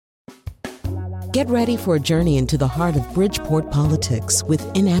Get ready for a journey into the heart of Bridgeport politics with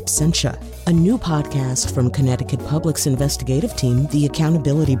In Absentia, a new podcast from Connecticut Public's investigative team, The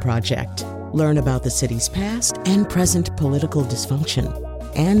Accountability Project. Learn about the city's past and present political dysfunction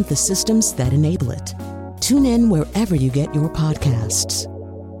and the systems that enable it. Tune in wherever you get your podcasts.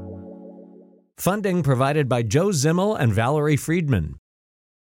 Funding provided by Joe Zimmel and Valerie Friedman.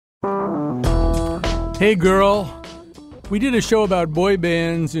 Hey, girl. We did a show about boy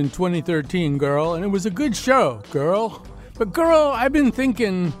bands in 2013, girl, and it was a good show, girl. But, girl, I've been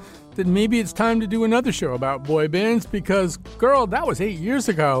thinking that maybe it's time to do another show about boy bands because, girl, that was 8 years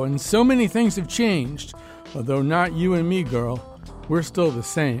ago, and so many things have changed. Although not you and me, girl. We're still the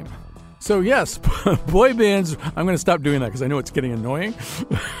same. So, yes, boy bands, I'm going to stop doing that because I know it's getting annoying.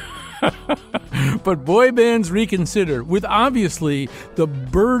 But boy bands reconsidered, with obviously the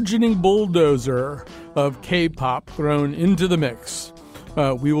burgeoning bulldozer of K-pop thrown into the mix.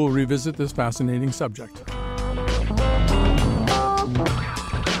 We will revisit this fascinating subject.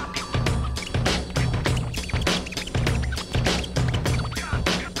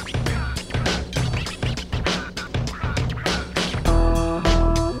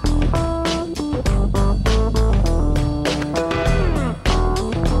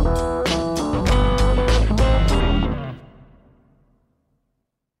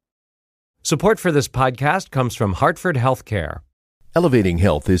 Support for this podcast comes from Hartford Healthcare. Elevating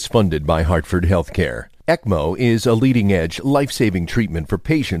Health is funded by Hartford Healthcare. ECMO is a leading-edge, life-saving treatment for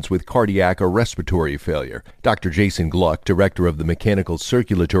patients with cardiac or respiratory failure. Dr. Jason Gluck, director of the Mechanical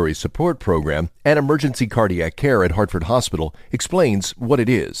Circulatory Support Program and Emergency Cardiac Care at Hartford Hospital, explains what it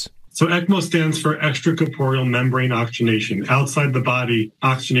is. So ECMO stands for extracorporeal membrane oxygenation, outside the body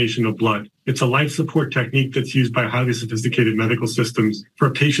oxygenation of blood. It's a life support technique that's used by highly sophisticated medical systems for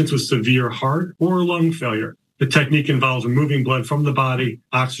patients with severe heart or lung failure. The technique involves removing blood from the body,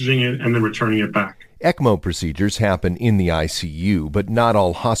 oxygenating it, and then returning it back. ECMO procedures happen in the ICU, but not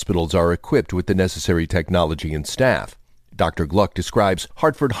all hospitals are equipped with the necessary technology and staff. Dr. Gluck describes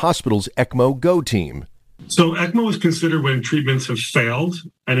Hartford Hospital's ECMO Go team. So ECMO is considered when treatments have failed.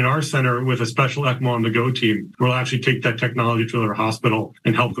 And in our center, with a special ECMO on the Go team, we'll actually take that technology to their hospital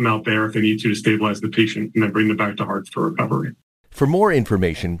and help them out there if they need to stabilize the patient and then bring them back to Hartford for recovery. For more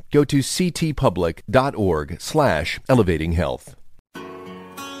information, go to ctpublic.org/elevatinghealth.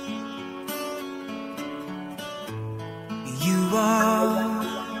 You are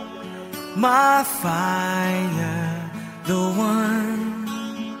my fire, the one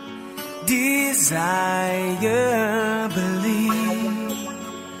desire, believe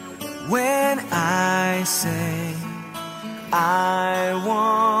when I say I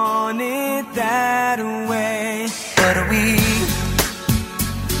want it that way. But we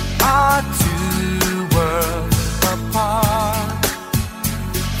are two worlds apart.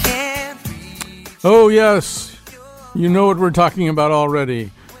 Can't reach. Oh, yes. You know what we're talking about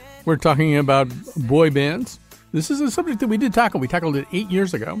already. We're talking about boy bands. This is a subject that we did tackle. We tackled it 8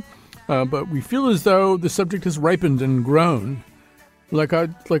 years ago. But we feel as though the subject has ripened and grown like a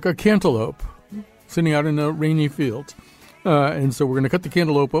cantaloupe sitting out in a rainy field. And so we're going to cut the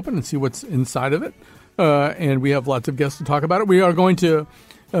cantaloupe open and see what's inside of it. And we have lots of guests to talk about it. We are going to,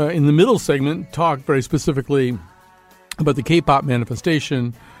 in the middle segment, talk very specifically about the K-pop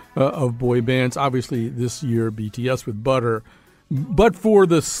manifestation of boy bands. Obviously, this year, BTS with Butter. But for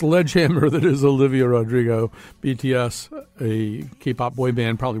the sledgehammer that is Olivia Rodrigo, BTS, a K-pop boy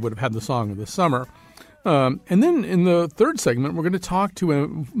band, probably would have had the song of the summer. And then in the third segment, we're going to talk to a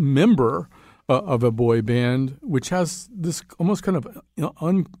member of a boy band, which has this almost kind of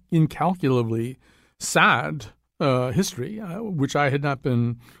incalculably sad history, which I had not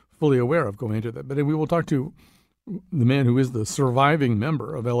been fully aware of going into that. But we will talk to the man who is the surviving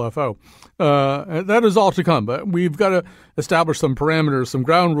member of LFO. That is all to come, but we've got to establish some parameters, some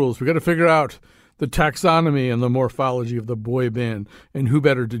ground rules. We've got to figure out the taxonomy and the morphology of the boy band, and who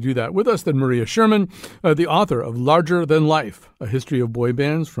better to do that with us than Maria Sherman, the author of Larger Than Life, A History of Boy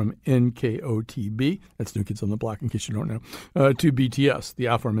Bands from NKOTB, that's New Kids on the Block in case you don't know, to BTS, the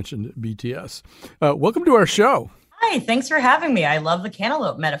aforementioned BTS. Welcome to our show. Hi, thanks for having me. I love the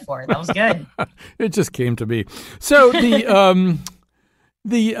cantaloupe metaphor. That was good. It just came to me. So the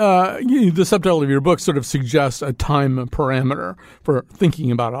subtitle of your book sort of suggests a time parameter for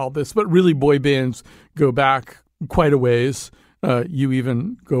thinking about all this, but really boy bands go back quite a ways. You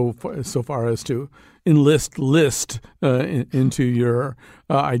even go so far as to enlist into your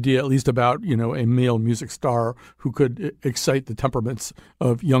idea, at least about, a male music star who could excite the temperaments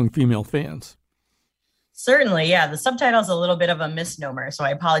of young female fans. Certainly, yeah. The subtitle is a little bit of a misnomer, so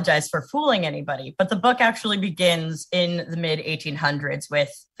I apologize for fooling anybody. But the book actually begins in the mid-1800s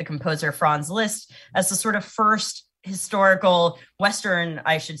with the composer Franz Liszt as the sort of first historical Western,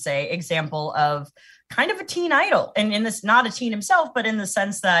 I should say, example of kind of a teen idol. And in this, not a teen himself, but in the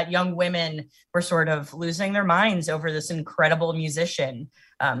sense that young women were sort of losing their minds over this incredible musician.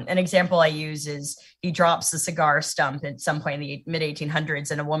 An example I use is he drops the cigar stump at some point in the mid-1800s,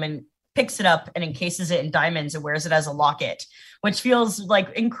 and a woman picks it up and encases it in diamonds and wears it as a locket, which feels like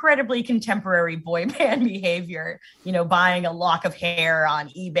incredibly contemporary boy band behavior, buying a lock of hair on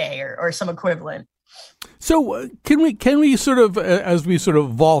eBay or some equivalent. So can we sort of, as we sort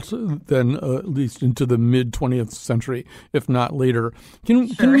of vault then at least into the mid 20th century, if not later, can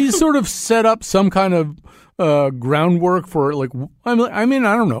we sort of set up some kind of groundwork for, like, I mean,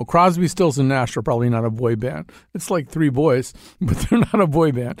 I don't know, Crosby, Stills and Nash are probably not a boy band. It's like three boys, but they're not a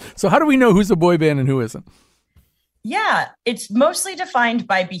boy band. So how do we know who's a boy band and who isn't? Yeah, it's mostly defined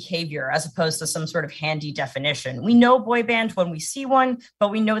by behavior as opposed to some sort of handy definition. We know boy band when we see one, but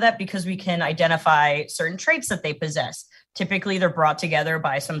we know that because we can identify certain traits that they possess. Typically, they're brought together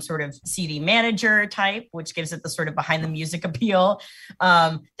by some sort of CD manager type, which gives it the sort of behind the music appeal.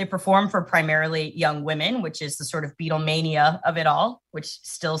 They perform for primarily young women, which is the sort of Beatlemania of it all, which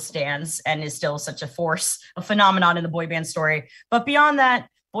still stands and is still such a force, a phenomenon in the boy band story. But beyond that,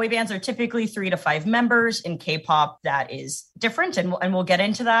 boy bands are typically 3 to 5 members. In K-pop, that is different, and we'll get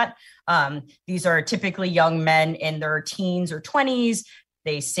into that. These are typically young men in their teens or 20s.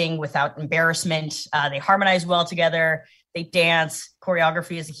 They sing without embarrassment. They harmonize well together. They dance.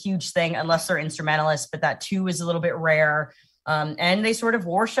 Choreography is a huge thing, unless they're instrumentalists, but that too is a little bit rare. And they sort of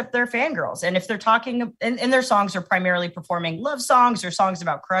worship their fangirls. And if they're talking, and their songs are primarily performing love songs or songs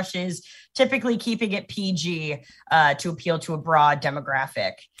about crushes, typically keeping it PG to appeal to a broad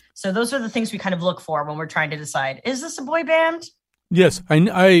demographic. So those are the things we kind of look for when we're trying to decide, is this a boy band? Yes,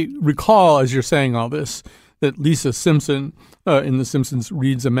 I recall, as you're saying all this, that Lisa Simpson in The Simpsons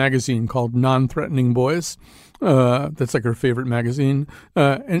reads a magazine called Non-Threatening Boys. That's like her favorite magazine.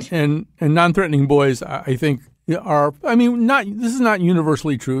 And Non-Threatening Boys, I think, this is not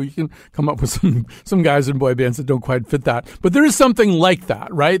universally true. You can come up with some guys in boy bands that don't quite fit that, but there is something like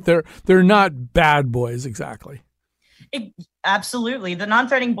that, right? They're not bad boys exactly. Absolutely. The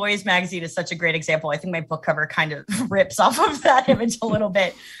Non-Threatening Boys magazine is such a great example. I think my book cover kind of rips off of that image a little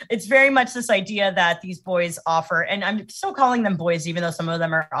bit. It's very much this idea that these boys offer, and I'm still calling them boys, even though some of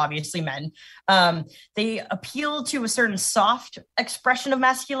them are obviously men. They appeal to a certain soft expression of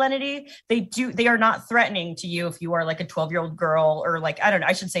masculinity. They are not threatening to you if you are like a 12-year-old girl or like,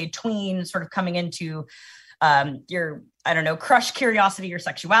 I should say tween sort of coming into your, crush curiosity or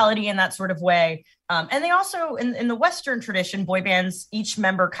sexuality in that sort of way. And they also, in the Western tradition, boy bands, each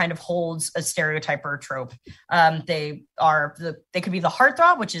member kind of holds a stereotype or a trope. They could be the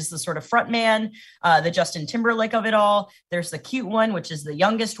heartthrob, which is the sort of front man, the Justin Timberlake of it all. There's the cute one, which is the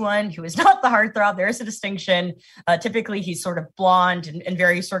youngest one, who is not the heartthrob. There is a distinction. Typically, he's sort of blonde and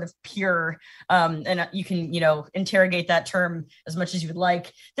very sort of pure. And you can, interrogate that term as much as you would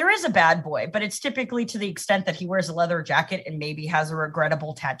like. There is a bad boy, but it's typically to the extent that he wears a leather jacket and maybe has a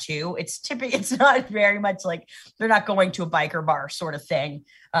regrettable tattoo. It's not very much like they're not going to a biker bar sort of thing.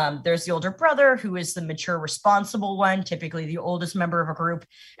 There's the older brother, who is the mature, responsible one, typically the oldest member of a group.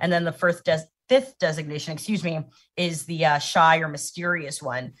 And then the fifth designation, is the shy or mysterious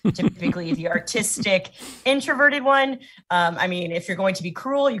one, typically the artistic, introverted one. If you're going to be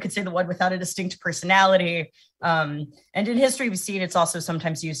cruel, you could say the one without a distinct personality. And in history, we've seen it's also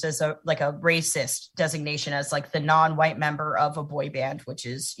sometimes used as a racist designation, as like the non-white member of a boy band, which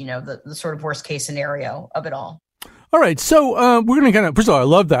is, the sort of worst case scenario of it all. All right. So we're going to first of all, I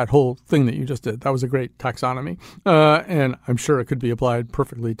love that whole thing that you just did. That was a great taxonomy. And I'm sure it could be applied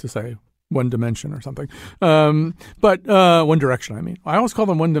perfectly to, say, one dimension or something. But one direction, I always call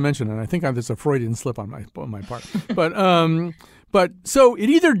them one dimension, and I think there's a Freudian slip on my part. But so it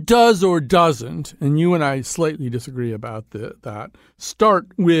either does or doesn't, and you and I slightly disagree about that. Start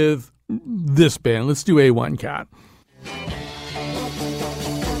with this band. Let's do A1 Cat.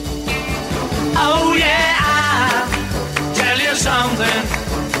 Oh yeah, I'll tell you something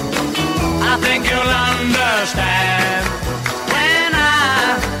I think you'll understand when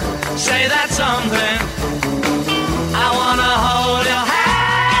I say that something. I want to hold your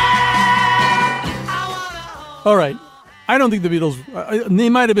hand. All right. I don't think the Beatles, they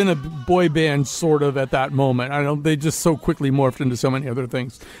might have been a boy band sort of at that moment. They just so quickly morphed into so many other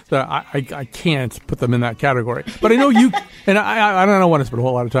things that I can't put them in that category. But I know you, and I don't want to spend a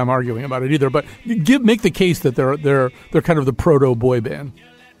whole lot of time arguing about it either, but make the case that they're kind of the proto boy band.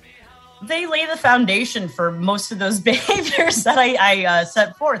 they lay the foundation for most of those behaviors that I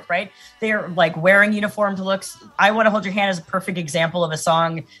set forth, right? They're like wearing uniformed looks. I Want to Hold Your Hand is a perfect example of a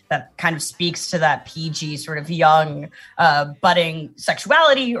song that kind of speaks to that PG sort of young, budding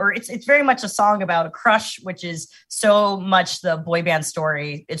sexuality, or it's very much a song about a crush, which is so much the boy band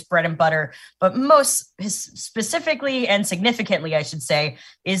story. It's bread and butter. But most specifically and significantly, I should say,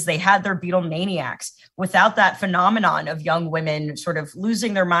 is they had their Beatlemaniacs. Without that phenomenon of young women sort of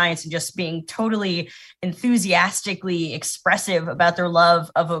losing their minds and just being totally enthusiastically expressive about their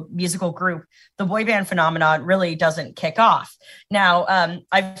love of a musical group, the boy band phenomenon really doesn't kick off. Now,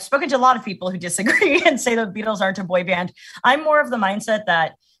 I've spoken to a lot of people who disagree and say the Beatles aren't a boy band. I'm more of the mindset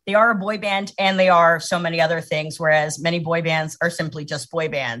that they are a boy band and they are so many other things, whereas many boy bands are simply just boy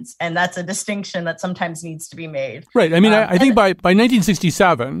bands. And that's a distinction that sometimes needs to be made. Right. I mean, I think by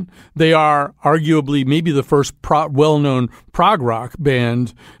 1967, they are arguably maybe the first well-known prog rock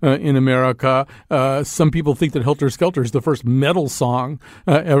band in America. Some people think that Helter Skelter is the first metal song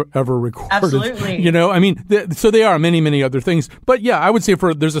ever recorded. Absolutely. You know, I mean, so they are many, many other things. But yeah, I would say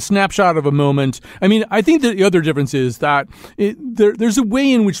there's a snapshot of a moment. I mean, I think that the other difference is that there's a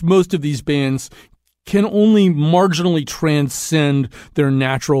way in which most of these bands can only marginally transcend their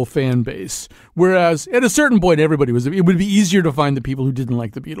natural fan base. Whereas at a certain point, it would be easier to find the people who didn't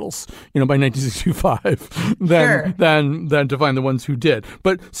like the Beatles, by 1965 than to find the ones who did.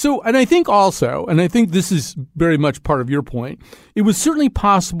 And I think this is very much part of your point. It was certainly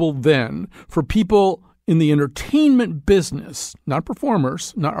possible then for people in the entertainment business, not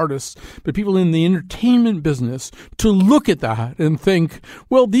performers, not artists, but people in the entertainment business to look at that and think,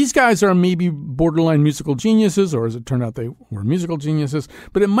 well, these guys are maybe borderline musical geniuses, or as it turned out, they were musical geniuses,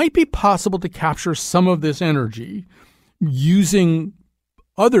 but it might be possible to capture some of this energy using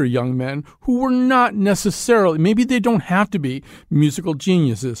other young men who were not necessarily, maybe they don't have to be musical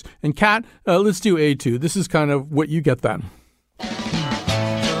geniuses. And Kat, let's do A2. This is kind of what you get then.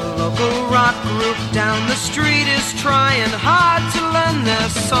 Local rock group down the street is trying hard to learn their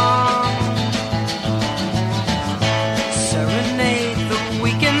song. Serenade the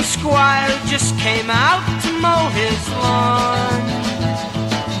weekend squire just came out to mow his lawn.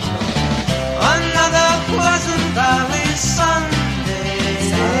 Another Pleasant Valley Sunday.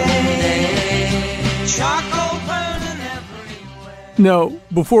 Charcoal burning everywhere. Now,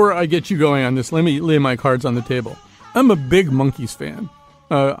 before I get you going on this, let me lay my cards on the table. I'm a big Monkees fan.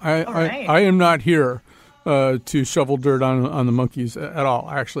 I am not here to shovel dirt on the Monkees at all,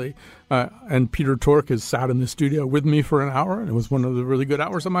 actually. And Peter Tork has sat in the studio with me for an hour, and it was one of the really good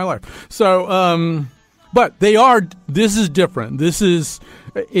hours of my life. So, but this is different. This is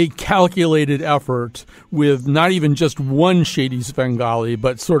a calculated effort with not even just one shady Svengali,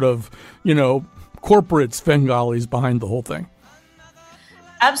 but sort of, corporate Svengalis behind the whole thing.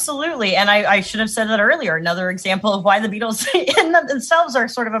 Absolutely. And I should have said that earlier. Another example of why the Beatles in themselves are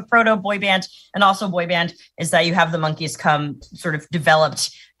sort of a proto boy band and also boy band is that you have the Monkees come sort of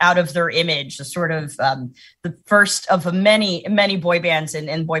developed out of their image, the sort of the first of many, many boy bands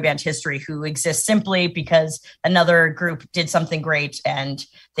in boy band history who exist simply because another group did something great and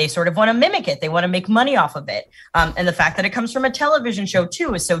they sort of want to mimic it. They want to make money off of it. And the fact that it comes from a television show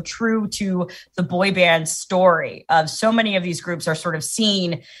too is so true to the boy band story of so many of these groups are sort of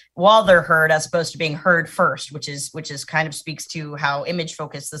seen while they're heard as opposed to being heard first, which is kind of speaks to how image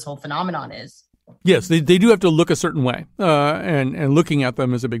focused this whole phenomenon is. Yes, they do have to look a certain way, and looking at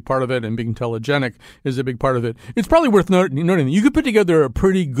them is a big part of it, and being telegenic is a big part of it. It's probably worth noting that you could put together a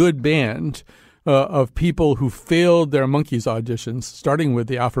pretty good band of people who failed their Monkees auditions, starting with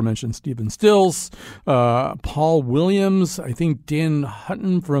the aforementioned Stephen Stills, Paul Williams, I think Dan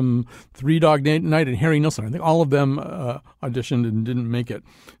Hutton from Three Dog Night, and Harry Nilsson. I think all of them auditioned and didn't make it.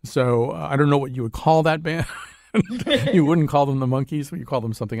 So I don't know what you would call that band. You wouldn't call them the Monkees, but you call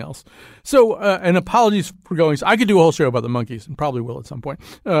them something else. So, and apologies for going. So I could do a whole show about the Monkees, and probably will at some point.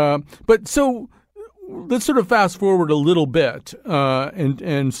 But so let's sort of fast forward a little bit,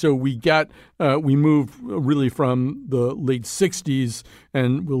 and so we move really from the late '60s,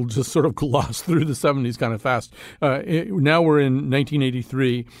 and we'll just sort of gloss through the '70s kind of fast. Now we're in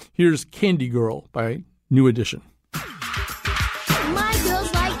 1983. Here's "Candy Girl" by New Edition.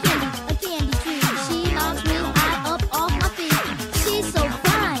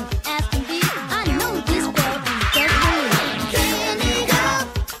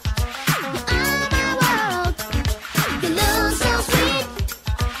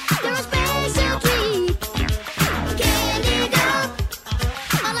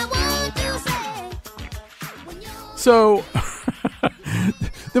 So,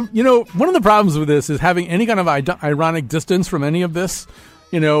 one of the problems with this is having any kind of ironic distance from any of this.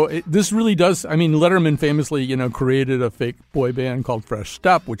 This really does. I mean, Letterman famously, created a fake boy band called Fresh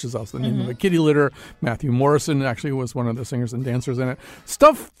Step, which is also the name of a kitty litter. Matthew Morrison actually was one of the singers and dancers in it.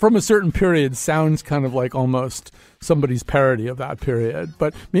 Stuff from a certain period sounds kind of like almost somebody's parody of that period.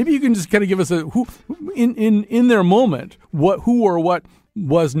 But maybe you can just kind of give us who in their moment, who or what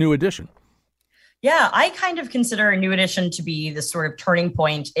was New Edition? Yeah, I kind of consider a New Edition to be the sort of turning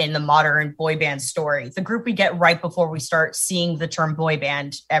point in the modern boy band story. The group we get right before we start seeing the term boy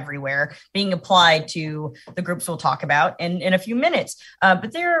band everywhere being applied to the groups we'll talk about in a few minutes.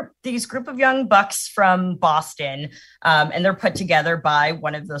 But they're these group of young bucks from Boston, and they're put together by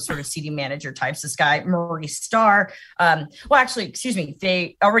one of the sort of CD manager types, this guy, Maurice Starr. They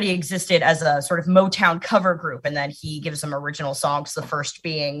already existed as a sort of Motown cover group, and then he gives them original songs, the first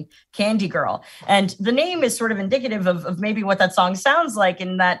being Candy Girl. And the name is sort of indicative of maybe what that song sounds like,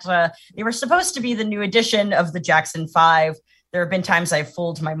 in that they were supposed to be the New Edition of the Jackson 5. There have been times I've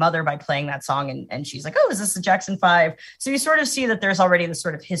fooled my mother by playing that song, and she's like, oh, is this the Jackson 5? So you sort of see that there's already this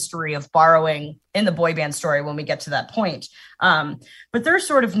sort of history of borrowing in the boy band story when we get to that point. But they're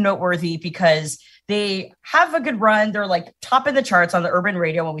sort of noteworthy because they have a good run. They're like top in the charts on the urban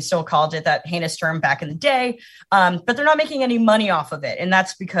radio, when we still called it that heinous term back in the day. But they're not making any money off of it. And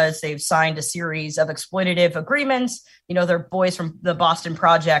that's because they've signed a series of exploitative agreements. They're boys from the Boston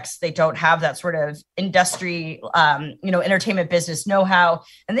projects. They don't have that sort of industry, entertainment business know-how,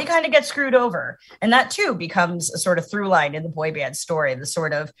 and they kind of get screwed over. And that too becomes a sort of through line in the boy band story, the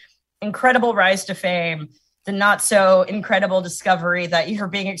sort of incredible rise to fame, the not so incredible discovery that you're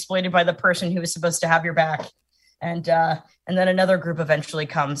being exploited by the person who is supposed to have your back. And then another group eventually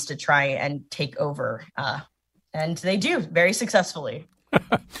comes to try and take over. And they do very successfully.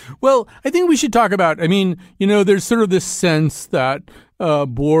 Well, I think we should talk about, there's sort of this sense that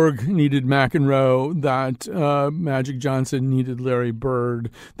Borg needed McEnroe, that Magic Johnson needed Larry Bird,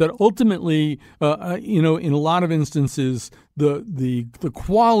 that ultimately, in a lot of instances, the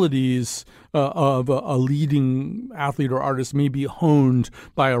qualities of a leading athlete or artist may be honed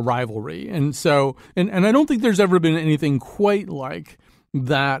by a rivalry. And so, and I don't think there's ever been anything quite like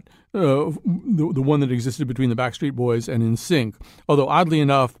that, the one that existed between the Backstreet Boys and NSYNC. Although, oddly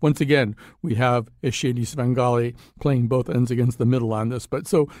enough, once again, we have a shady Svengali playing both ends against the middle on this. But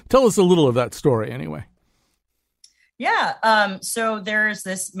so tell us a little of that story anyway. Yeah. So there's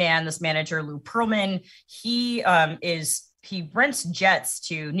this manager, Lou Pearlman. He rents jets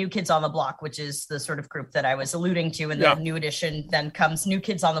to New Kids on the Block, which is the sort of group that I was alluding to in the New Edition. Then comes New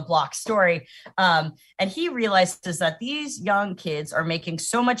Kids on the Block story. And he realizes that these young kids are making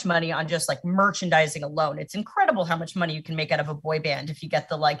so much money on just like merchandising alone. It's incredible how much money you can make out of a boy band if you get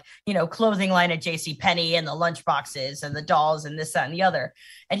the clothing line at JCPenney and the lunch boxes and the dolls and this, that, and the other.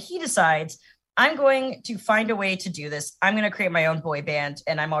 And he decides, I'm going to find a way to do this. I'm going to create my own boy band.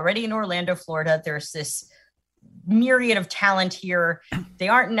 And I'm already in Orlando, Florida. There's this myriad of talent here. They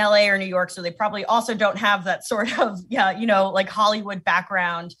aren't in LA or New York, so they probably also don't have that sort of, Hollywood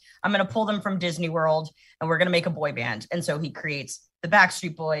background. I'm going to pull them from Disney World, and we're going to make a boy band. And so he creates the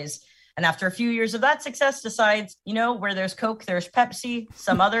Backstreet Boys. And after a few years of that success, decides, where there's Coke, there's Pepsi.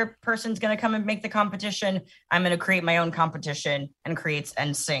 Some other person's going to come and make the competition. I'm going to create my own competition, and creates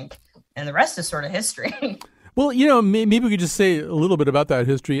NSYNC. And the rest is sort of history. Well, maybe we could just say a little bit about that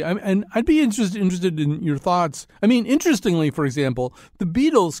history. And I'd be interested in your thoughts. Interestingly, for example, the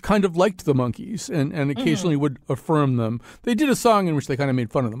Beatles kind of liked the Monkees and occasionally would affirm them. They did a song in which they kind of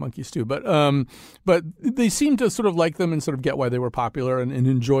made fun of the Monkees too, but they seemed to sort of like them and sort of get why they were popular and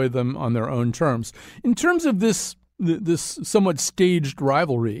enjoy them on their own terms. In terms of this somewhat staged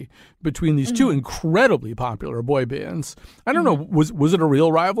rivalry between these two incredibly popular boy bands, I don't know, was it a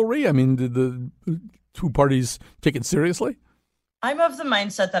real rivalry? Did the two parties take it seriously? I'm of the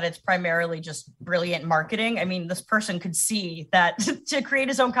mindset that it's primarily just brilliant marketing. This person could see that to create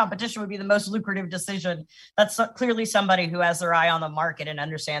his own competition would be the most lucrative decision. That's clearly somebody who has their eye on the market and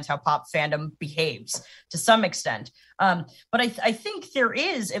understands how pop fandom behaves to some extent. But I think there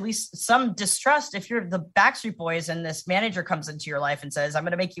is at least some distrust if you're the Backstreet Boys and this manager comes into your life and says, I'm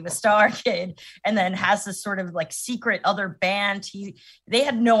going to make you a star, kid, and then has this sort of like secret other band. They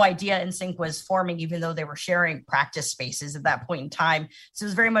had no idea NSYNC was forming, even though they were sharing practice spaces at that point in time. So it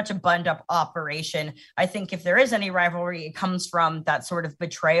was very much a bund up operation. I think if there is any rivalry, it comes from that sort of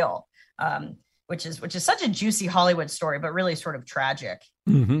betrayal. Which is such a juicy Hollywood story, but really sort of tragic.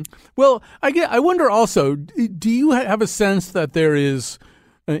 Mm-hmm. Well, I wonder also, do you have a sense that there is,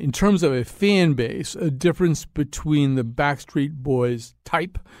 in terms of a fan base, a difference between the Backstreet Boys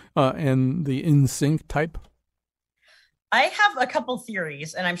type and the NSYNC type? I have a couple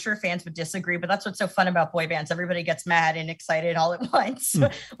theories, and I'm sure fans would disagree, but that's what's so fun about boy bands. Everybody gets mad and excited all at once,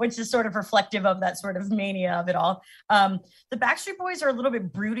 which is sort of reflective of that sort of mania of it all. The Backstreet Boys are a little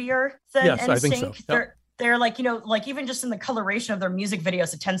bit broodier than Yes, NSYNC. I think so. Yep. They're like, like even just in the coloration of their music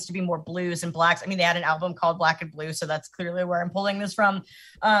videos, it tends to be more blues and blacks. I mean, they had an album called Black and Blue, so that's clearly where I'm pulling this from.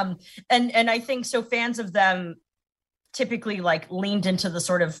 And I think so fans of them typically like leaned into the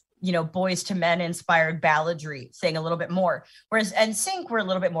sort of, Boys to Men inspired balladry thing a little bit more. Whereas NSYNC were a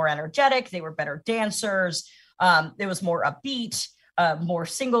little bit more energetic. They were better dancers. It was more upbeat, more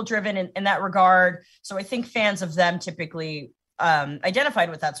single driven in that regard. So I think fans of them typically identified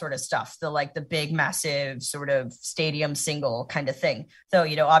with that sort of stuff, the big, massive sort of stadium single kind of thing. Though,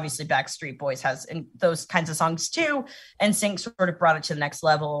 obviously Backstreet Boys has those kinds of songs too. NSYNC sort of brought it to the next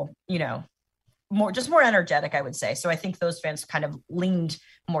level, more energetic, I would say. So I think those fans kind of leaned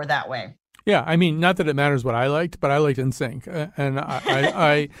more that way. Yeah, I mean, not that it matters what I liked, but I liked NSYNC, and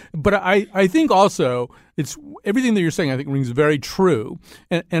I think also it's everything that you're saying. I think rings very true,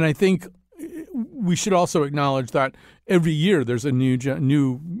 and I think we should also acknowledge that every year there's a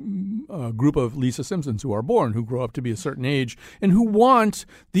new group of Lisa Simpsons who are born, who grow up to be a certain age, and who want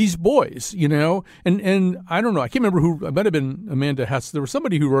these boys, And I don't know. I can't remember who. It might have been Amanda Hess. There was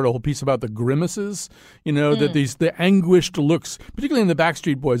somebody who wrote a whole piece about the grimaces, that the anguished looks, particularly in the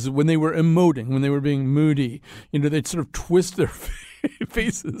Backstreet Boys, when they were emoting, when they were being moody, they'd sort of twist their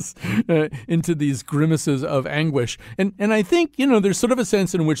faces into these grimaces of anguish. And I think, there's sort of a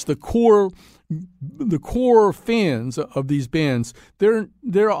sense in which the core fans of these bands,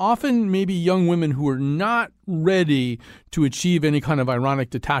 they're often maybe young women who are not ready to achieve any kind of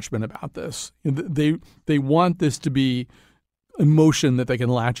ironic detachment about this. They want this to be emotion that they can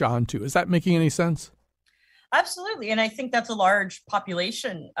latch onto. Is that making any sense? Absolutely. And I think that's a large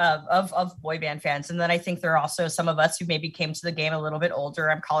population of boy band fans. And then I think there are also some of us who maybe came to the game a little bit older.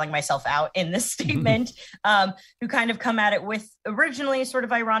 I'm calling myself out in this statement, who kind of come at it with originally sort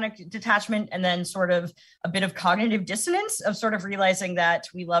of ironic detachment and then sort of a bit of cognitive dissonance of sort of realizing that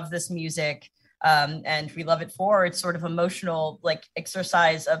we love this music. And we love it for its sort of emotional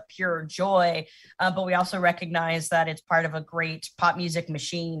exercise of pure joy. But we also recognize that it's part of a great pop music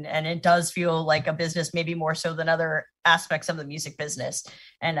machine. And it does feel like a business, maybe more so than other aspects of the music business.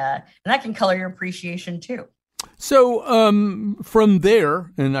 And that can color your appreciation too. So from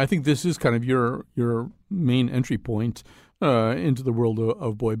there, and I think this is kind of your main entry point into the world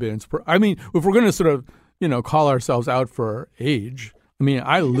of boy bands. I mean, if we're going to sort of, call ourselves out for age, I mean,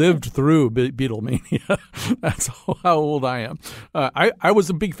 I lived through Beatlemania. That's how old I am. I was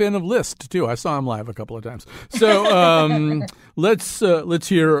a big fan of Liszt too. I saw him live a couple of times. So let's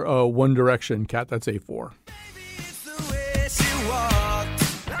hear One Direction, Kat. That's A4.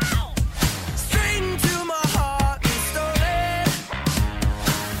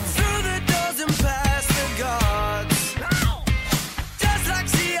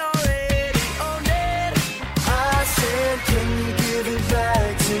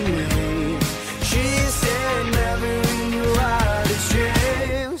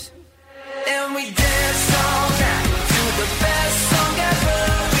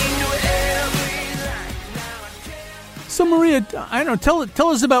 So Maria, I don't know, tell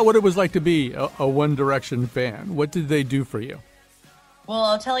us about what it was like to be a One Direction fan. What did they do for you? Well,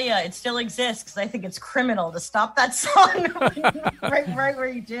 I'll tell you, it still exists because I think it's criminal to stop that song right where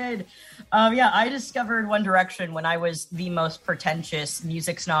you did. I discovered One Direction when I was the most pretentious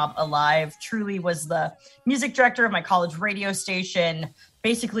music snob alive. Truly was the music director of my college radio station,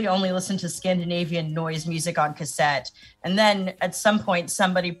 basically only listened to Scandinavian noise music on cassette. And then at some point,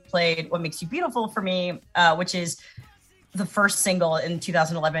 somebody played What Makes You Beautiful for me, which is the first single in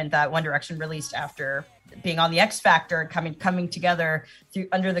 2011 that One Direction released after being on the X Factor, coming together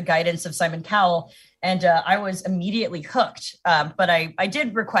under the guidance of Simon Cowell. And I was immediately hooked. But I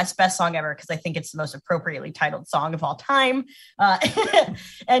did request Best Song Ever because I think it's the most appropriately titled song of all time. And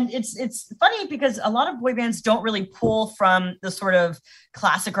it's funny because a lot of boy bands don't really pull from the sort of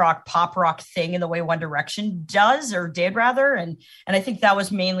classic rock, pop rock thing in the way One Direction does or did rather. And I think that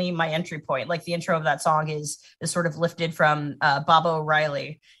was mainly my entry point. Like the intro of that song is sort of lifted from Baba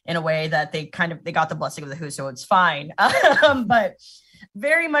O'Reilly in a way that they got the blessing of the Who, so it's fine. But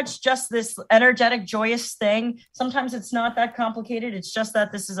very much just this energetic, joyous thing. Sometimes it's not that complicated. It's just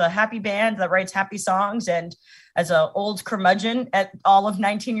that this is a happy band that writes happy songs. And as an old curmudgeon at all of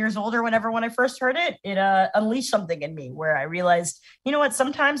 19 years old or whenever when I first heard it, it unleashed something in me where I realized, you know what,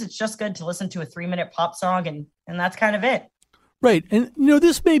 sometimes it's just good to listen to a 3-minute pop song and that's kind of it. Right. And,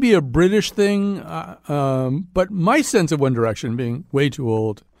 this may be a British thing, but my sense of One Direction, being way too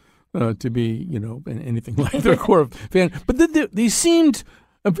old to be, anything like their core fan. But they seemed.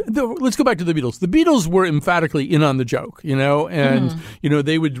 Let's go back to the Beatles. The Beatles were emphatically in on the joke, and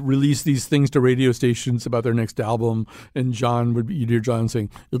they would release these things to radio stations about their next album, and you'd hear John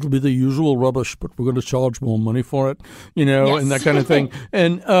saying, "It'll be the usual rubbish, but we're going to charge more money for it," Yes. and that kind of thing.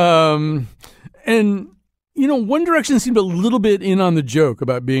 And One Direction seemed a little bit in on the joke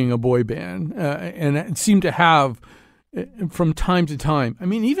about being a boy band, and it seemed to have, from time to time. I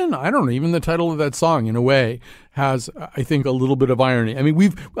mean, even the title of that song, in a way, has, I think, a little bit of irony. I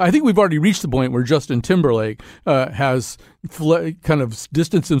mean, I think we've already reached the point where Justin Timberlake has kind of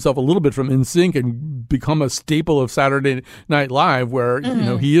distanced himself a little bit from NSYNC and become a staple of Saturday Night Live, where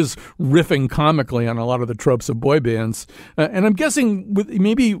he is riffing comically on a lot of the tropes of boy bands. And I'm guessing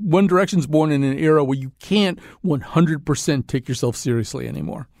maybe One Direction's born in an era where you can't 100% take yourself seriously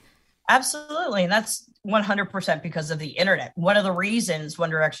anymore. Absolutely. And that's 100% because of the internet. One of the reasons One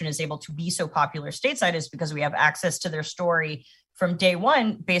Direction is able to be so popular stateside is because we have access to their story from day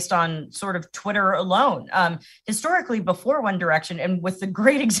one based on sort of Twitter alone. Historically, before One Direction, and with the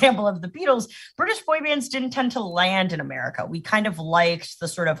great example of the Beatles, British boy bands didn't tend to land in America. We kind of liked the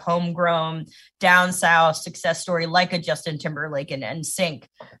sort of homegrown, down south success story like a Justin Timberlake and NSYNC.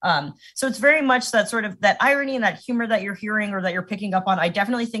 So it's very much that sort of that irony and that humor that you're hearing or that you're picking up on, I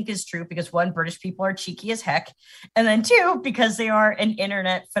definitely think is true because one, British people are cheeky as heck. And then two, because they are an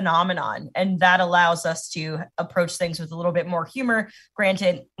internet phenomenon. And that allows us to approach things with a little bit more humor.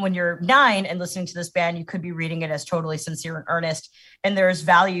 Granted, when you're 9 and listening to this band, you could be reading it as totally sincere and earnest. And there's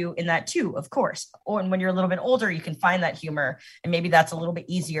value in that too, of course. And when you're a little bit older, you can find that humor. And maybe that's a little bit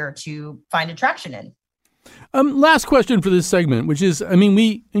easier to find attraction in. Last question for this segment, which is, I mean,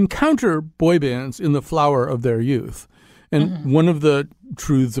 we encounter boy bands in the flower of their youth. And one of the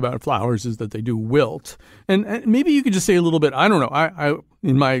truths about flowers is that they do wilt. And maybe you could just say a little bit, I don't know, I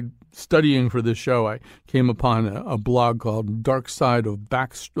in my studying for this show, I came upon a blog called Dark Side of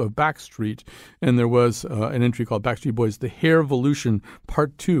Backstreet, and there was an entry called Backstreet Boys, The Hairvolution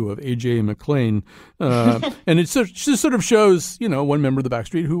Part 2 of A.J. McLean. And it just sort of shows, one member of the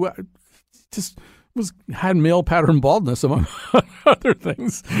Backstreet who just had male pattern baldness, among other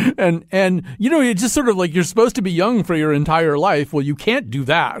things. And it's just sort of like you're supposed to be young for your entire life. Well, you can't do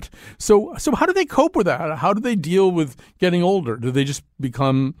that. So how do they cope with that? How do they deal with getting older? Do they just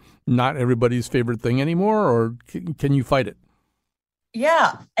become not everybody's favorite thing anymore, or can you fight it?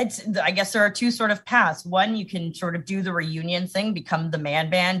 Yeah, I guess there are two sort of paths. One, you can sort of do the reunion thing, become the man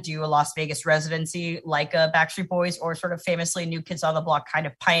band, do a Las Vegas residency like a Backstreet Boys, or sort of famously New Kids on the Block kind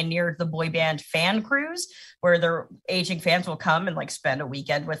of pioneered the boy band fan cruise, where their aging fans will come and like spend a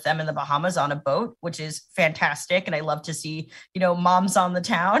weekend with them in the Bahamas on a boat, which is fantastic. And I love to see, moms on the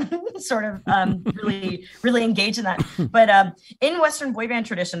town sort of really, really engage in that. But in Western boy band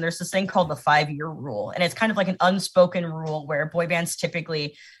tradition, there's this thing called the 5-year rule. And it's kind of like an unspoken rule where boy bands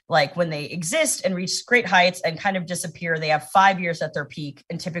typically, like when they exist and reach great heights and kind of disappear, they have 5 years at their peak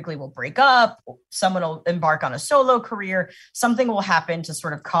and typically will break up. Someone will embark on a solo career. Something will happen to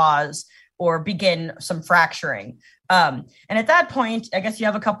sort of cause or begin some fracturing. And at that point, I guess you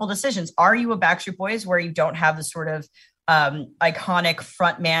have a couple decisions. Are you a Backstreet Boys where you don't have the sort of iconic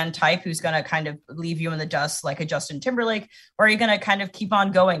frontman type who's going to kind of leave you in the dust like a Justin Timberlake? Or are you going to kind of keep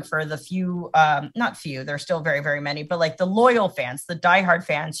on going for the few, not few, there's still very, very many, but like the loyal fans, the diehard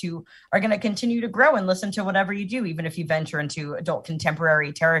fans who are going to continue to grow and listen to whatever you do, even if you venture into adult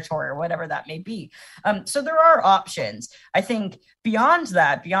contemporary territory or whatever that may be. So there are options. I think beyond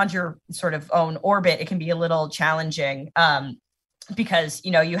that, beyond your sort of own orbit, it can be a little challenging because,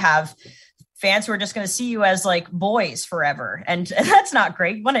 you have fans who are just going to see you as like boys forever. And that's not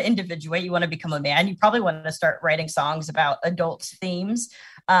great. You want to individuate. You want to become a man. You probably want to start writing songs about adult themes.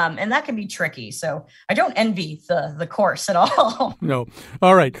 And that can be tricky. So I don't envy the course at all. No.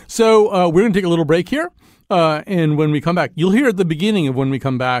 All right. So we're going to take a little break here. And when we come back, you'll hear at the beginning of When We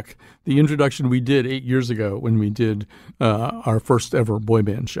Come Back, the introduction we did 8 years ago when we did our first ever boy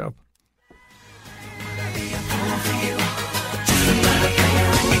band show.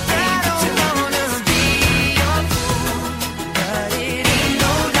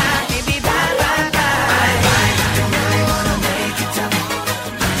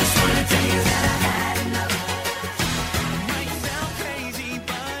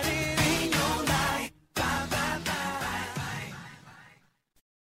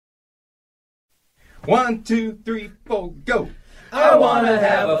 One, two, three, four, go. I wanna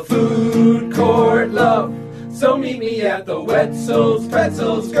have a food court love, so meet me at the Wetzel's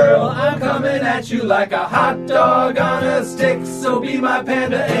Pretzels, girl. I'm coming at you like a hot dog on a stick, so be my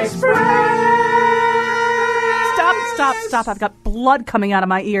Panda Express. Stop. I've got blood coming out of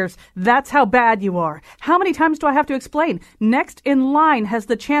my ears. That's how bad you are. How many times do I have to explain? Next in Line has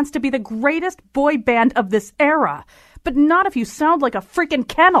the chance to be the greatest boy band of this era. But not if you sound like a freaking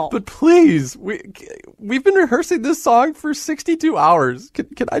kennel. But please, we've been rehearsing this song for 62 hours.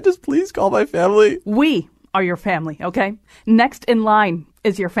 Can I just please call my family? We are your family, okay? Next in Line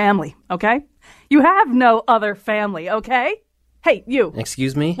is your family, okay? You have no other family, okay? Hey, you.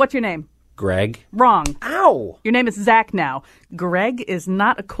 Excuse me? What's your name? Greg. Wrong. Ow! Your name is Zach now. Greg is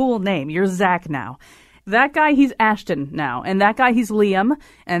not a cool name. You're Zach now. That guy, he's Ashton now. And that guy, he's Liam.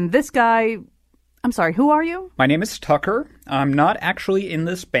 And this guy... I'm sorry, who are you? My name is Tucker. I'm not actually in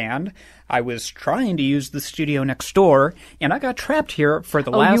this band. I was trying to use the studio next door, and I got trapped here for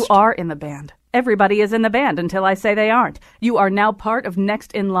the last... Oh, you are in the band. Everybody is in the band until I say they aren't. You are now part of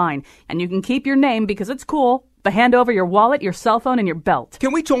Next in Line, and you can keep your name because it's cool, but hand over your wallet, your cell phone, and your belt.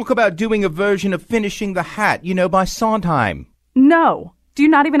 Can we talk about doing a version of Finishing the Hat, by Sondheim? No. Do you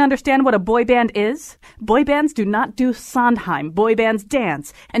not even understand what a boy band is? Boy bands do not do Sondheim. Boy bands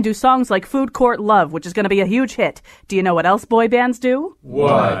dance and do songs like Food Court Love, which is going to be a huge hit. Do you know what else boy bands do?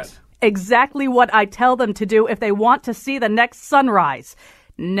 What? Exactly what I tell them to do if they want to see the next sunrise.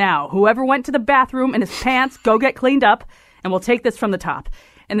 Now, whoever went to the bathroom in his pants, go get cleaned up, and we'll take this from the top.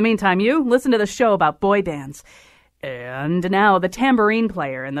 In the meantime, you listen to the show about boy bands. And now the tambourine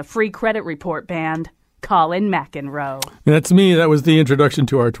player in the Free Credit Report band, Colin McEnroe. That's me. That was the introduction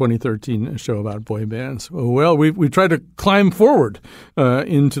to our 2013 show about boy bands. Well, we tried to climb forward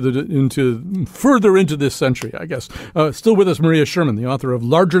into further into this century, I guess. Still with us, Maria Sherman, the author of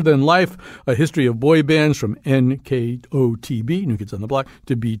Larger Than Life: A History of Boy Bands from NKOTB, New Kids on the Block,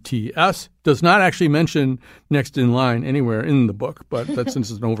 to BTS. Does not actually mention Next in Line anywhere in the book, but that's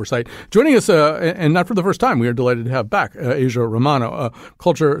since it's an oversight. Joining us, and not for the first time, we are delighted to have back Asia Romano, a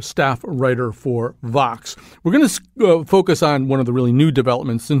culture staff writer for Vox. We're going to focus on one of the really new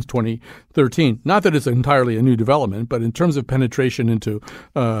developments since 2013. Not that it's entirely a new development, but in terms of penetration into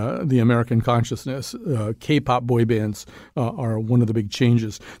the American consciousness, K-pop boy bands are one of the big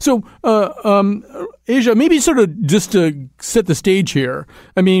changes. So, Asia, maybe sort of just to set the stage here,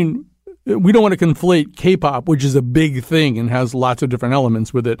 I mean, we don't want to conflate K-pop, which is a big thing and has lots of different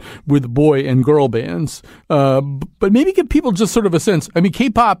elements with it, with boy and girl bands. But maybe give people just sort of a sense. I mean,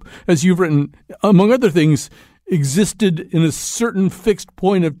 K-pop, as you've written, among other things, existed in a certain fixed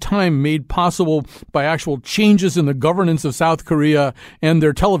point of time made possible by actual changes in the governance of South Korea and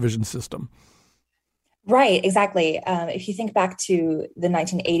their television system. Right, exactly. If you think back to the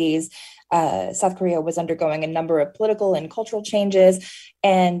 1980s, South Korea was undergoing a number of political and cultural changes.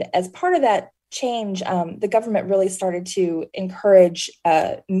 And as part of that change, the government really started to encourage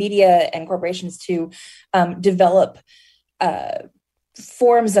media and corporations to develop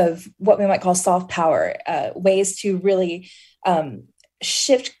forms of what we might call soft power, ways to really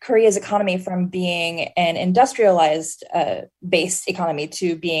shift Korea's economy from being an industrialized based economy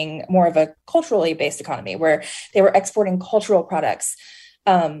to being more of a culturally based economy, where they were exporting cultural products.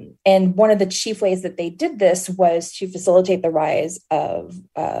 And one of the chief ways that they did this was to facilitate the rise of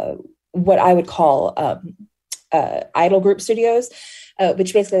what I would call idol group studios,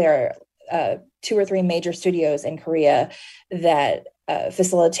 which basically are 2 or 3 major studios in Korea that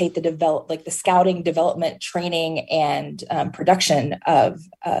facilitate the scouting, development, training, and production of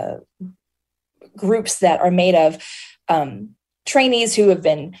groups that are made of trainees who have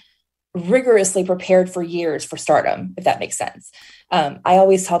been rigorously prepared for years for stardom, if that makes sense. I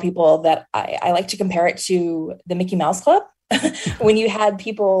always tell people that I like to compare it to the Mickey Mouse Club. When you had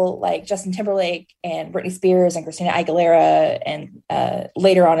people like Justin Timberlake and Britney Spears and Christina Aguilera, and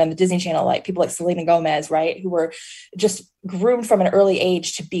later on in the Disney Channel, like people like Selena Gomez, right, who were just groomed from an early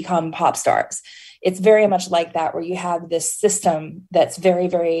age to become pop stars. It's very much like that, where you have this system that's very,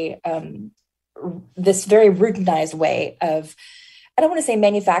 very, this very routinized way of, I don't want to say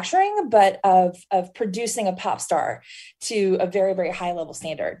manufacturing, but of producing a pop star to a very, very high level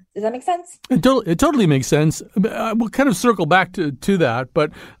standard. Does that make sense? It totally makes sense. We'll kind of circle back to that,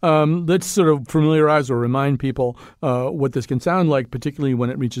 but let's sort of familiarize or remind people what this can sound like, particularly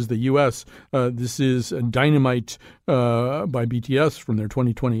when it reaches the U.S. This is Dynamite by BTS from their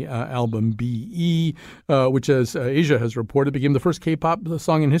 2020 album BE, which, as Asia has reported, became the first K-pop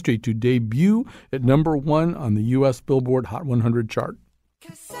song in history to debut at #1 on the U.S. Billboard Hot 100 chart.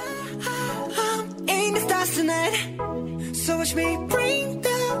 In the stars tonight, so watch me bring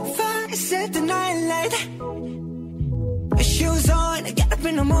the fire, set the night light. Shoes on, get up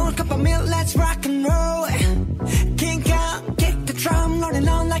in the morning, cup of milk, let's rock and roll. Kink out, kick the drum, rolling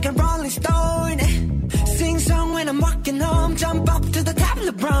on like a rolling stone. Sing song when I'm walking home, jump up to the top of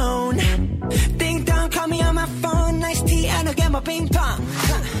the brown. Ding dong, call me on my phone, nice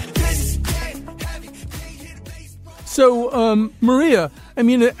So, Maria, I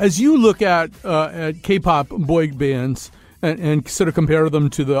mean, as you look at K-pop boy bands and sort of compare them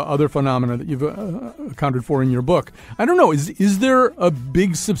to the other phenomena that you've accounted for in your book, I don't know, is there a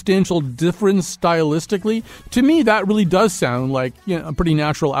big substantial difference stylistically? To me, that really does sound like a pretty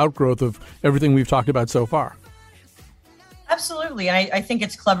natural outgrowth of everything we've talked about so far. Absolutely. And I think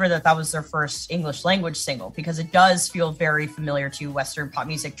it's clever that was their first English language single, because it does feel very familiar to Western pop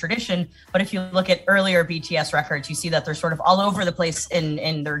music tradition. But if you look at earlier BTS records, you see that they're sort of all over the place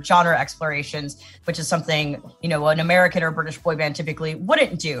in their genre explorations, which is something, an American or British boy band typically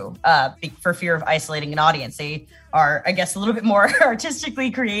wouldn't do for fear of isolating an audience. They are, I guess, a little bit more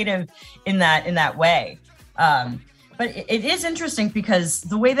artistically creative in that way. But it is interesting because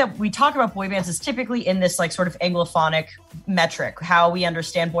the way that we talk about boy bands is typically in this sort of Anglophonic metric. How we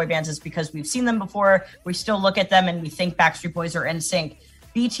understand boy bands is because we've seen them before. We still look at them and we think Backstreet Boys or NSYNC.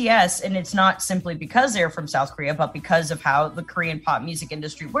 BTS, and it's not simply because they're from South Korea, but because of how the Korean pop music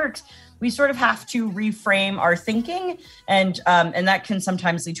industry works, we sort of have to reframe our thinking, and that can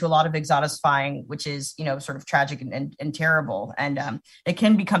sometimes lead to a lot of exoticifying, which is sort of tragic and terrible, and it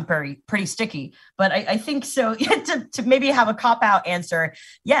can become pretty sticky. But I think so to maybe have a cop-out answer,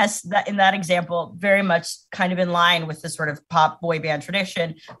 yes, that in that example, very much kind of in line with the sort of pop boy band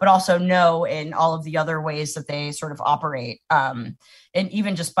tradition, but also no in all of the other ways that they sort of operate. And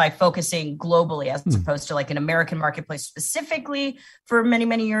even just by focusing globally as opposed to an American marketplace specifically for many,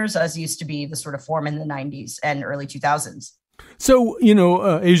 many years, as used to be the sort of form in the 90s and early 2000s. So,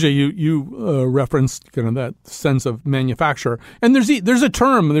 Asia, you referenced kind of that sense of manufacture, and there's a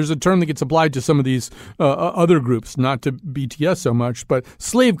term that gets applied to some of these other groups, not to BTS so much, but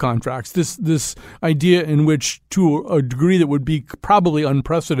slave contracts. This idea in which, to a degree that would be probably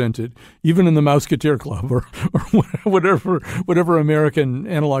unprecedented, even in the Mouseketeer Club or whatever American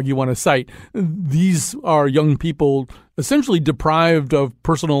analog you want to cite, these are young people essentially deprived of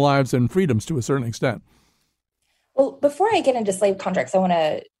personal lives and freedoms to a certain extent. Well, before I get into slave contracts, I want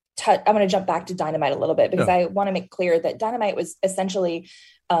to jump back to Dynamite a little bit, because I want to make clear that Dynamite was essentially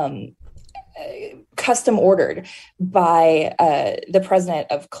custom ordered by the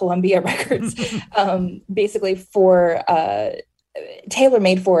president of Columbia Records, basically for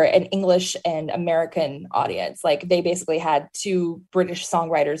tailor-made for an English and American audience. They basically had two British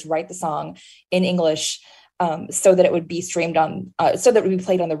songwriters write the song in English, so that it would be streamed on, so that it would be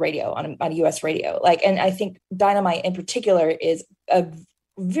played on the radio, on U.S. radio. And I think Dynamite in particular is a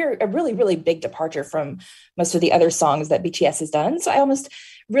really, really big departure from most of the other songs that BTS has done. So I almost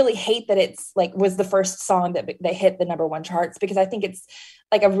really hate that it's was the first song that hit the #1 charts, because I think it's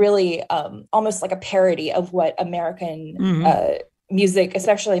a really almost like a parody of what American music,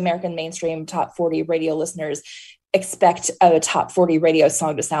 especially American mainstream top 40 radio listeners, expect a top 40 radio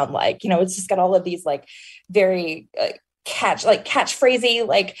song to sound like. It's just got all of these very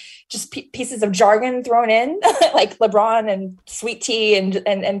catchphrasey, just pieces of jargon thrown in, like LeBron and Sweet Tea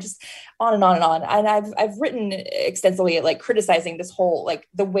and just on and on and on. And I've written extensively criticizing this whole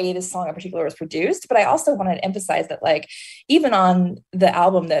the way this song in particular was produced. But I also want to emphasize that even on the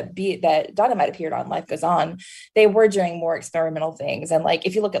album that Dynamite appeared on, Life Goes On, they were doing more experimental things. And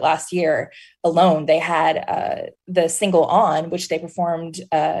if you look at last year alone, they had the single On, which they performed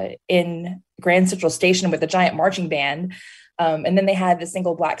in Grand Central Station with a giant marching band. And then they had the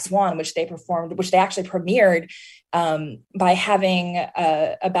single Black Swan, which they actually premiered by having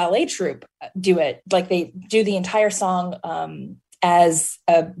a ballet troupe do it. They do the entire song as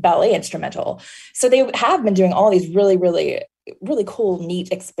a ballet instrumental. So they have been doing all these really, really, really cool,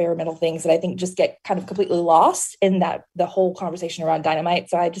 neat experimental things that I think just get kind of completely lost in the whole conversation around Dynamite.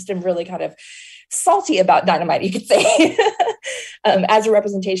 So I just am really kind of salty about Dynamite, you could say, as a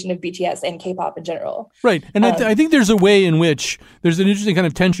representation of BTS and K-pop in general. Right. And I think there's a way in which there's an interesting kind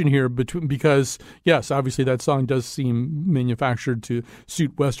of tension here because, yes, obviously that song does seem manufactured to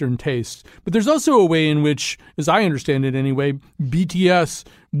suit Western tastes. But there's also a way in which, as I understand it anyway, BTS,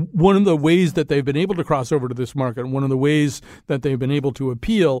 one of the ways that they've been able to cross over to this market, one of the ways that they've been able to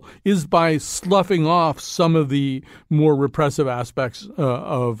appeal is by sloughing off some of the more repressive aspects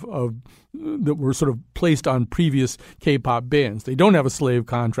of that were sort of placed on previous K-pop bands. They don't have a slave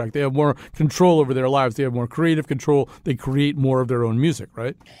contract. They have more control over their lives. They have more creative control. They create more of their own music,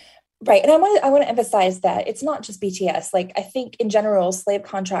 right? Right. And I want to emphasize that it's not just BTS. I think in general, slave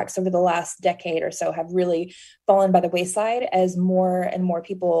contracts over the last decade or so have really fallen by the wayside as more and more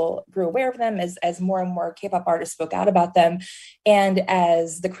people grew aware of them, as more and more K-pop artists spoke out about them, and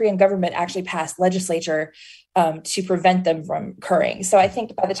as the Korean government actually passed legislature to prevent them from occurring. So I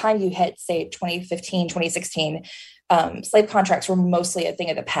think by the time you hit, say, 2015, 2016, slave contracts were mostly a thing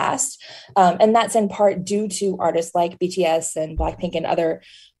of the past. And that's in part due to artists like BTS and Blackpink and other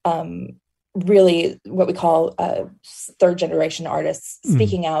really what we call third generation artists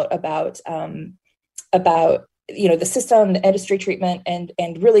speaking out about the system, the industry treatment,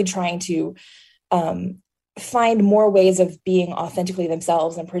 and really trying to find more ways of being authentically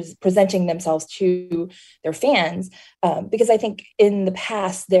themselves and presenting themselves to their fans. Because I think in the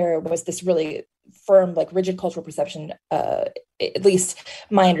past there was this really firm, like rigid cultural perception, at least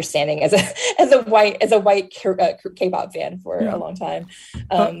my understanding as a white K-pop fan for a long time.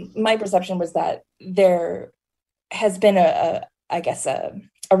 My perception was that there has been a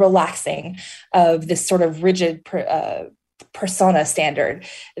relaxing of this sort of rigid persona standard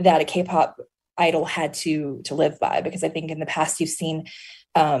that a K-pop idol had to live by. Because I think in the past you've seen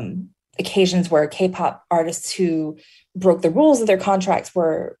occasions where K-pop artists who broke the rules of their contracts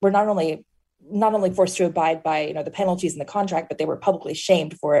were not only forced to abide by the penalties in the contract, but they were publicly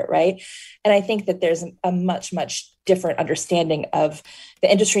shamed for it, right? And I think that there's a much different understanding of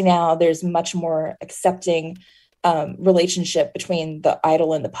the industry now. There's much more accepting relationship between the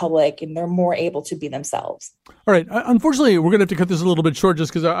idol and the public, and they're more able to be themselves. All right. Unfortunately, we're going to have to cut this a little bit short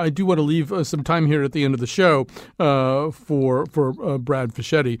just because I do want to leave some time here at the end of the show for Brad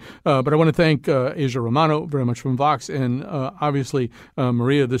Fischetti. But I want to thank Asia Romano very much from Vox. And obviously,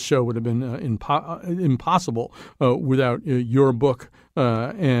 Maria, this show would have been impossible without your book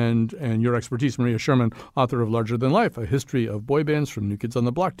and your expertise. Maria Sherman, author of Larger Than Life, A History of Boy Bands from New Kids on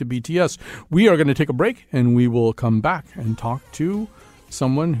the Block to BTS. We are going to take a break, and we will come back and talk to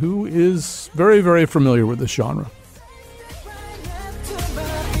someone who is very, very familiar with this genre.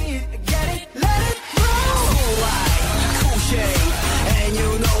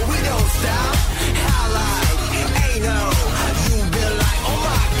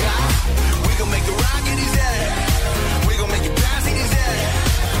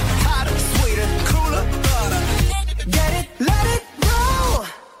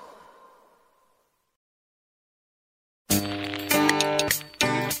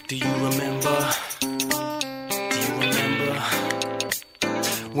 Do you remember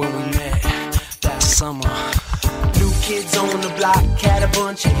when we met that summer? New Kids on the Block had a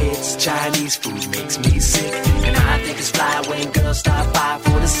bunch of hits. Chinese food makes me sick, and I think it's fly when girls stop by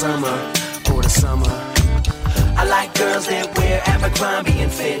for the summer. I like girls that wear Abercrombie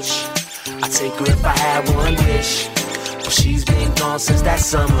and Fitch. I'd take her if I had one wish, but she's been gone since that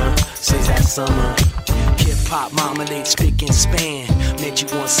summer. Hip-hop marmalade, spick and span. Met you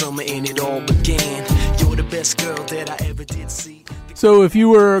one summer and it all began. You're the best girl that I ever did see. So if you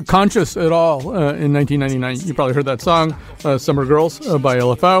were conscious at all in 1999, you probably heard that song, Summer Girls by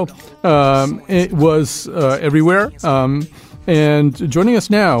LFO. It was everywhere. And joining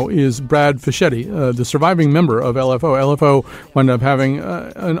us now is Brad Fischetti, the surviving member of LFO. LFO wound up having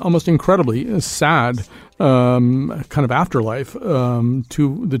an almost incredibly sad kind of afterlife.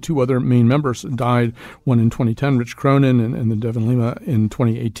 The two other main members died, one in 2010, Rich Cronin, and then Devin Lima in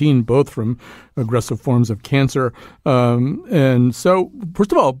 2018, both from aggressive forms of cancer. And so,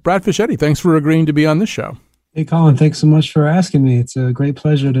 first of all, Brad Fischetti, thanks for agreeing to be on this show. Hey, Colin, thanks so much for asking me. It's a great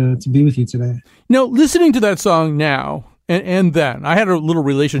pleasure to be with you today. Now, listening to that song now, and then, I had a little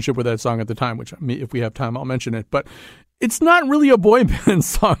relationship with that song at the time, which if we have time, I'll mention it. But it's not really a boy band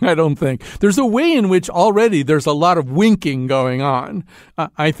song, I don't think. There's a way in which already there's a lot of winking going on,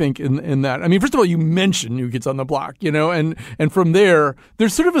 I think, in that. I mean, first of all, you mentioned New Kids on the Block, and from there,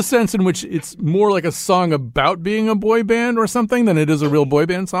 there's sort of a sense in which it's more like a song about being a boy band or something than it is a real boy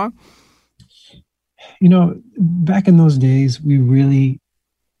band song. Back in those days, we really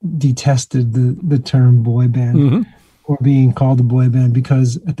detested the term boy band. Mm-hmm. Or being called a boy band,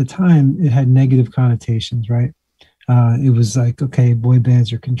 because at the time it had negative connotations, right? It was like, okay, boy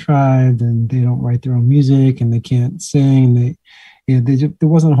bands are contrived and they don't write their own music and they can't sing. There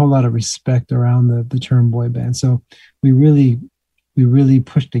wasn't a whole lot of respect around the term boy band. So we really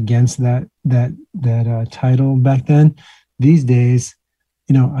pushed against that title back then. These days,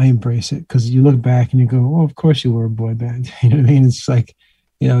 I embrace it, because you look back and you go, oh, of course you were a boy band. You know what I mean? It's like,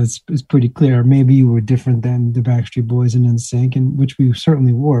 it's pretty clear. Maybe you were different than the Backstreet Boys and NSYNC, and which we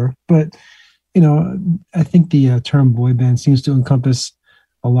certainly were. But, I think the term boy band seems to encompass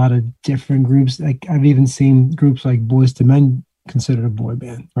a lot of different groups. Like, I've even seen groups like Boyz II Men considered a boy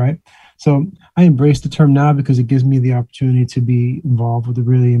band, right? So I embrace the term now because it gives me the opportunity to be involved with a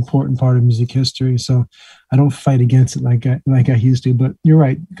really important part of music history. So I don't fight against it like I used to. But you're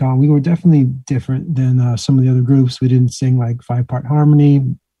right, Colin. We were definitely different than some of the other groups. We didn't sing like 5-part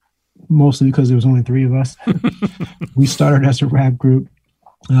harmony, mostly because there was only 3 of us. We started as a rap group.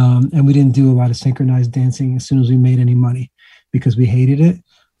 And we didn't do a lot of synchronized dancing as soon as we made any money because we hated it.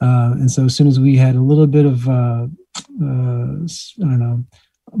 And so as soon as we had a little bit of, I don't know,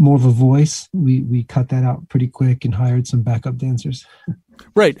 more of a voice, we cut that out pretty quick and hired some backup dancers.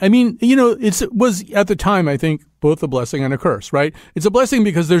 Right. I mean, it was at the time, I think, both a blessing and a curse, right? It's a blessing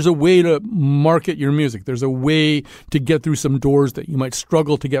because there's a way to market your music. There's a way to get through some doors that you might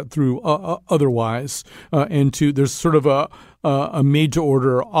struggle to get through otherwise. There's sort of a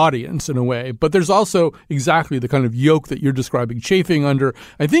made-to-order audience in a way. But there's also exactly the kind of yoke that you're describing, chafing under.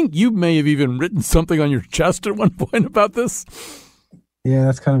 I think you may have even written something on your chest at one point about this. Yeah,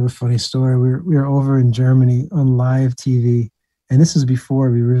 that's kind of a funny story. We were over in Germany on live TV, and this is before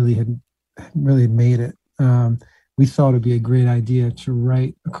we really had made it. We thought it'd be a great idea to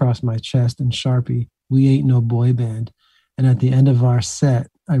write across my chest in Sharpie, "We ain't no boy band." And at the end of our set,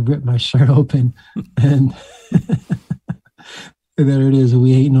 I ripped my shirt open, and there it is,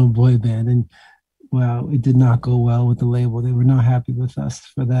 "We ain't no boy band." And wow, it did not go well with the label. They were not happy with us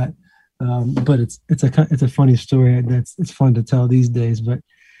for that. But it's a funny story. It's fun to tell these days. But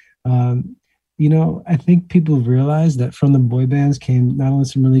I think people realize that from the boy bands came not only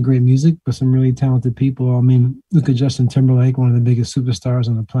some really great music, but some really talented people. I mean, look at Justin Timberlake, one of the biggest superstars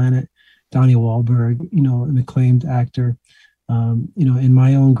on the planet. Donnie Wahlberg, an acclaimed actor. In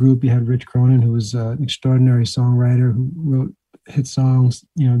my own group, you had Rich Cronin, who was an extraordinary songwriter who wrote hit songs.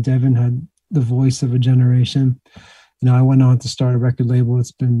 Devin had the voice of a generation. I went on to start a record label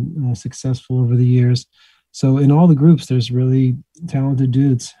that's been successful over the years. So in all the groups, there's really talented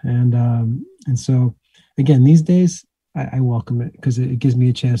dudes. And so, again, these days, I welcome it because it gives me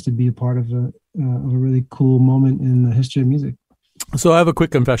a chance to be a part of a really cool moment in the history of music. So I have a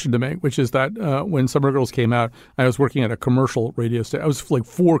quick confession to make, which is that when Summer Girls came out, I was working at a commercial radio station. I was like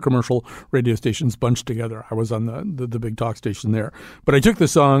 4 commercial radio stations bunched together. I was on the big talk station there. But I took the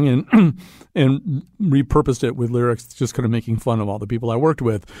song and repurposed it with lyrics just kind of making fun of all the people I worked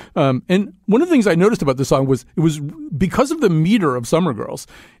with. And one of the things I noticed about this song was it was because of the meter of Summer Girls.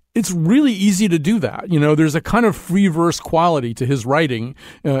 It's really easy to do that. There's a kind of free verse quality to his writing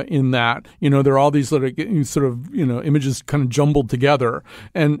in that, there are all these sort of images kind of jumbled together.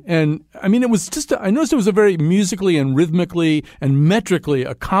 And I mean, it was I noticed it was a very musically and rhythmically and metrically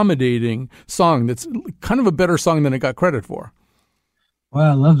accommodating song. That's kind of a better song than it got credit for.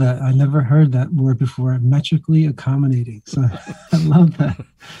 Wow, I love that. I never heard that word before, metrically accommodating. So I love that.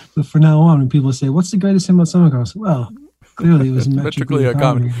 But for now on, when people say, "What's the greatest thing about Summer Girls?" Well, clearly it was metrically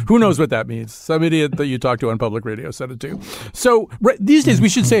accommodating. Who knows what that means? Some idiot that you talk to on public radio said it too. So these days we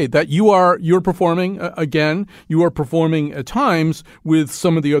should say that you're performing again. You are performing at times with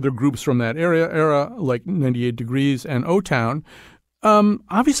some of the other groups from that era like 98 Degrees and O-Town.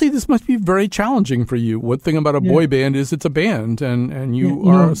 Obviously this must be very challenging for you. One thing about a boy band is it's a band and you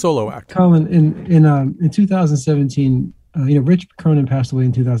are a solo act. Colin, in 2017, Rich Cronin passed away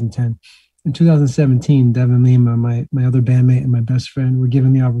in 2010. In 2017, Devin Lima, my other bandmate and my best friend, were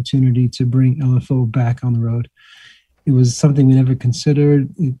given the opportunity to bring LFO back on the road. It was something we never considered.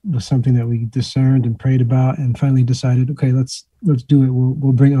 It was something that we discerned and prayed about, and finally decided, okay, let's do it.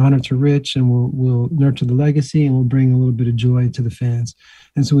 We'll bring honor to Rich, and we'll nurture the legacy, and we'll bring a little bit of joy to the fans.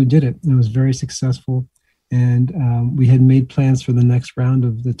 And so we did it. It was very successful, and we had made plans for the next round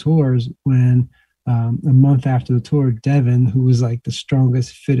of the tours when. A month after the tour, Devin, who was like the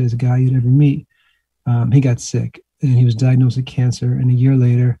strongest, fittest guy you'd ever meet, he got sick and he was diagnosed with cancer. And a year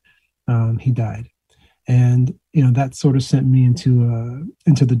later, he died. And, that sort of sent me into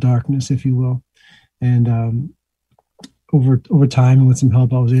the darkness, if you will. And over time and with some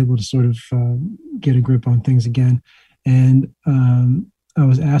help, I was able to sort of get a grip on things again. And I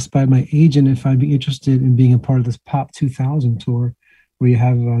was asked by my agent if I'd be interested in being a part of this Pop 2000 tour, where you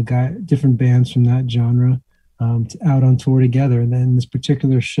have different bands from that genre out on tour together. And then this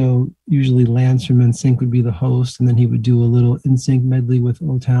particular show, usually Lance from NSYNC would be the host, and then he would do a little NSYNC medley with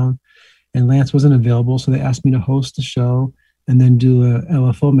O-Town. And Lance wasn't available, so they asked me to host the show and then do a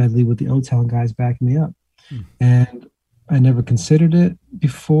LFO medley with the O-Town guys backing me up. And I never considered it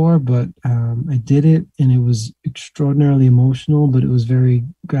before, but I did it, and it was extraordinarily emotional, but it was very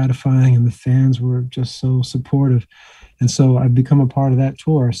gratifying, and the fans were just so supportive. And so I've become a part of that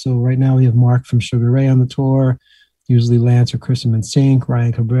tour. So right now we have Mark from Sugar Ray on the tour, usually Lance or Chris from NSYNC,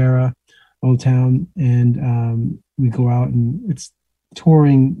 Ryan Cabrera, O-Town, and we go out, and it's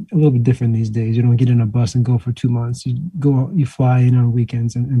touring a little bit different these days. You don't get in a bus and go for 2 months. You fly in on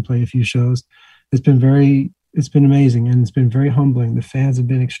weekends and play a few shows. It's been amazing, and it's been very humbling. The fans have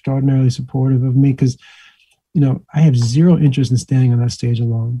been extraordinarily supportive of me because, I have zero interest in standing on that stage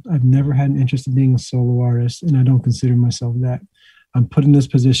alone. I've never had an interest in being a solo artist, and I don't consider myself that. I'm put in this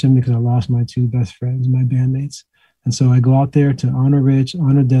position because I lost my two best friends, my bandmates. And so I go out there to honor Rich,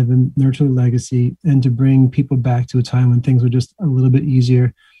 honor Devin, nurture the legacy, and to bring people back to a time when things were just a little bit easier,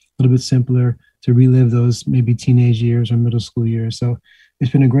 a little bit simpler, to relive those maybe teenage years or middle school years. So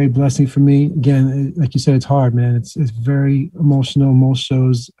it's been a great blessing for me. Again, like you said, it's hard, man. It's very emotional. Most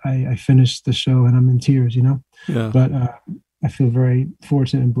shows, I finish the show and I'm in tears, you know? Yeah. But I feel very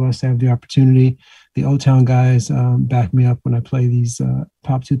fortunate and blessed to have the opportunity. The O-Town guys back me up when I play these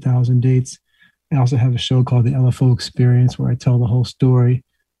Pop 2000 dates. I also have a show called the LFO Experience where I tell the whole story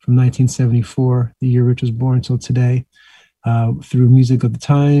from 1974, the year Rich was born, until today, through music of the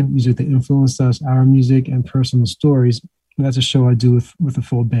time, music that influenced us, our music, and personal stories. And that's a show I do with a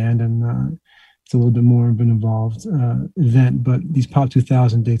full band, and it's a little bit more of an involved event. But these Pop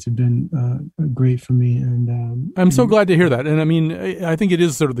 2000 dates have been great for me. And I'm so glad to hear that. And I mean, I think it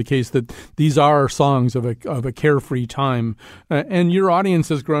is sort of the case that these are songs of a carefree time. And your audience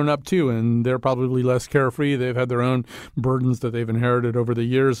has grown up too, and they're probably less carefree. They've had their own burdens that they've inherited over the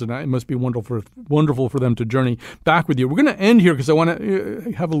years, and it must be wonderful for them to journey back with you. We're going to end here because I want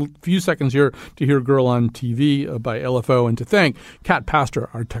to have a few seconds here to hear Girl on TV by LFO, and to thank Kat Pastor,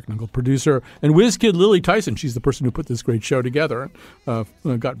 our technical producer, and Whiz Kid Lily Tyson. She's the person who put this great show together.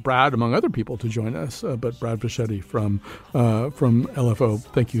 Got Brad, among other people, to join us, but Brad Fischetti from LFO.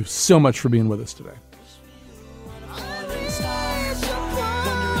 Thank you so much for being with us today.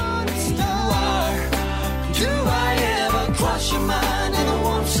 Do I ever cross your mind in the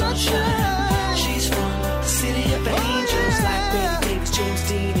warm sunshine? She's from the city of angels, like Betty Davis, James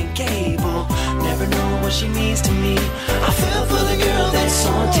Dean, and Gable. Never know what she means to me. I fell for the girl that's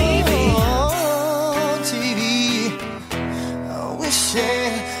on TV. On TV,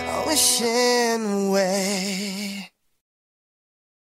 wishing away.